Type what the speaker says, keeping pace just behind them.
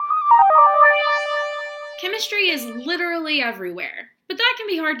Chemistry is literally everywhere, but that can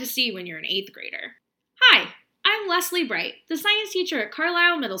be hard to see when you're an 8th grader. Hi, I'm Leslie Bright, the science teacher at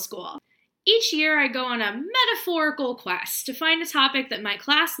Carlisle Middle School. Each year I go on a metaphorical quest to find a topic that my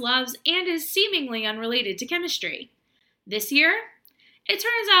class loves and is seemingly unrelated to chemistry. This year, it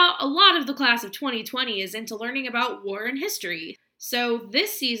turns out a lot of the class of 2020 is into learning about war and history. So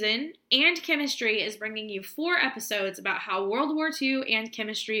this season, And Chemistry is bringing you 4 episodes about how World War II and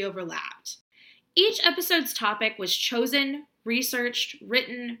chemistry overlapped. Each episode's topic was chosen, researched,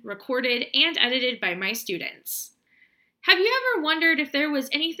 written, recorded, and edited by my students. Have you ever wondered if there was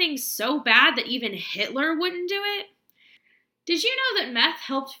anything so bad that even Hitler wouldn't do it? Did you know that meth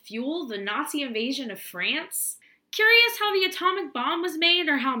helped fuel the Nazi invasion of France? Curious how the atomic bomb was made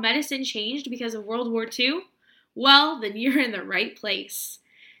or how medicine changed because of World War II? Well, then you're in the right place.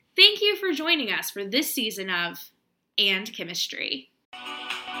 Thank you for joining us for this season of And Chemistry.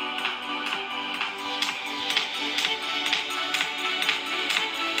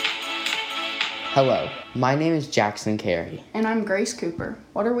 Hello, my name is Jackson Carey. And I'm Grace Cooper.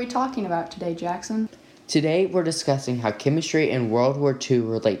 What are we talking about today, Jackson? Today we're discussing how chemistry and World War II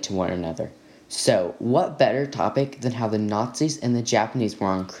relate to one another. So, what better topic than how the Nazis and the Japanese were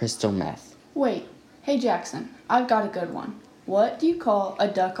on crystal meth? Wait, hey Jackson, I've got a good one. What do you call a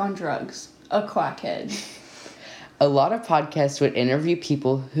duck on drugs? A quackhead. A lot of podcasts would interview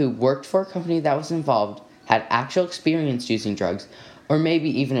people who worked for a company that was involved, had actual experience using drugs, or maybe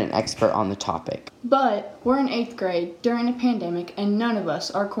even an expert on the topic. But we're in 8th grade during a pandemic and none of us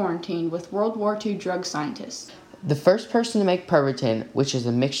are quarantined with World War II drug scientists. The first person to make Pervitin, which is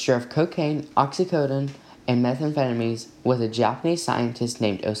a mixture of cocaine, oxycodone, and methamphetamines, was a Japanese scientist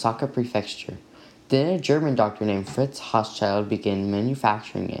named Osaka Prefecture. Then a German doctor named Fritz Hochschild began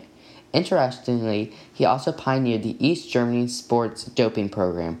manufacturing it. Interestingly, he also pioneered the East Germany sports doping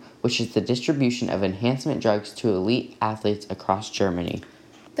program, which is the distribution of enhancement drugs to elite athletes across Germany.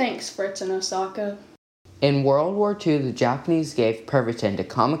 Thanks, Fritz and Osaka. In World War II, the Japanese gave Pervitin to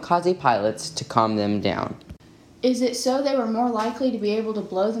kamikaze pilots to calm them down. Is it so they were more likely to be able to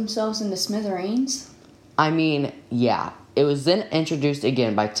blow themselves into smithereens? Yeah. It was then introduced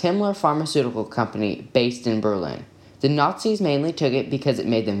again by Timler Pharmaceutical Company based in Berlin. The Nazis mainly took it because it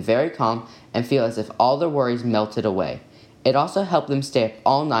made them very calm and feel as if all their worries melted away. It also helped them stay up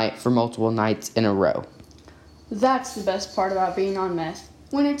all night for multiple nights in a row. That's the best part about being on meth.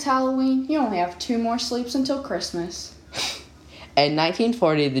 When it's Halloween, you only have 2 more sleeps until Christmas. In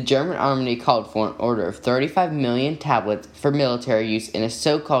 1940, the German army called for an order of 35 million tablets for military use in a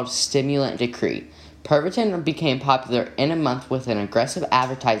so-called stimulant decree. Pervitin became popular in a month with an aggressive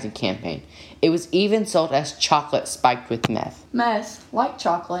advertising campaign. It was even sold as chocolate spiked with meth. Meth, like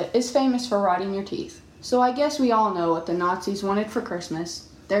chocolate, is famous for rotting your teeth. So I guess we all know what the Nazis wanted for Christmas.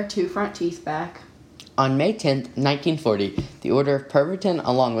 Their 2 front teeth back. On May 10, 1940, the order of Pervitin,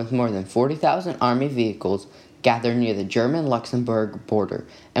 along with more than 40,000 army vehicles, gathered near the German-Luxembourg border,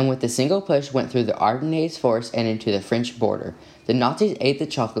 and with a single push went through the Ardennes forest and into the French border. The Nazis ate the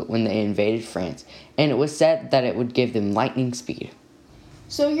chocolate when they invaded France, and it was said that it would give them lightning speed.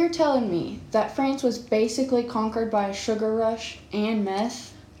 So you're telling me that France was basically conquered by a sugar rush and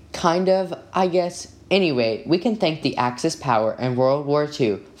meth? Kind of, I guess. Anyway, we can thank the Axis power and World War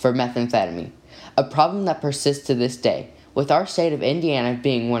II for methamphetamine, a problem that persists to this day. With our state of Indiana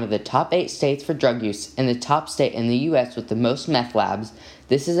being one of the top 8 states for drug use and the top state in the U.S. with the most meth labs,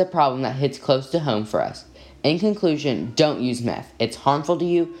 this is a problem that hits close to home for us. In conclusion, don't use meth. It's harmful to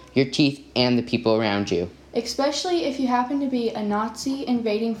you, your teeth, and the people around you. Especially if you happen to be a Nazi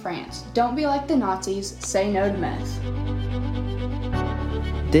invading France. Don't be like the Nazis. Say no to meth.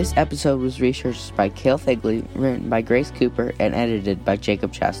 This episode was researched by Cale Thigley, written by Grace Cooper, and edited by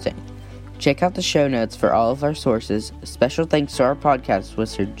Jacob Chastain. Check out the show notes for all of our sources. Special thanks to our podcast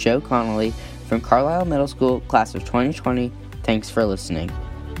wizard, Joe Connolly from Carlisle Middle School, class of 2020. Thanks for listening.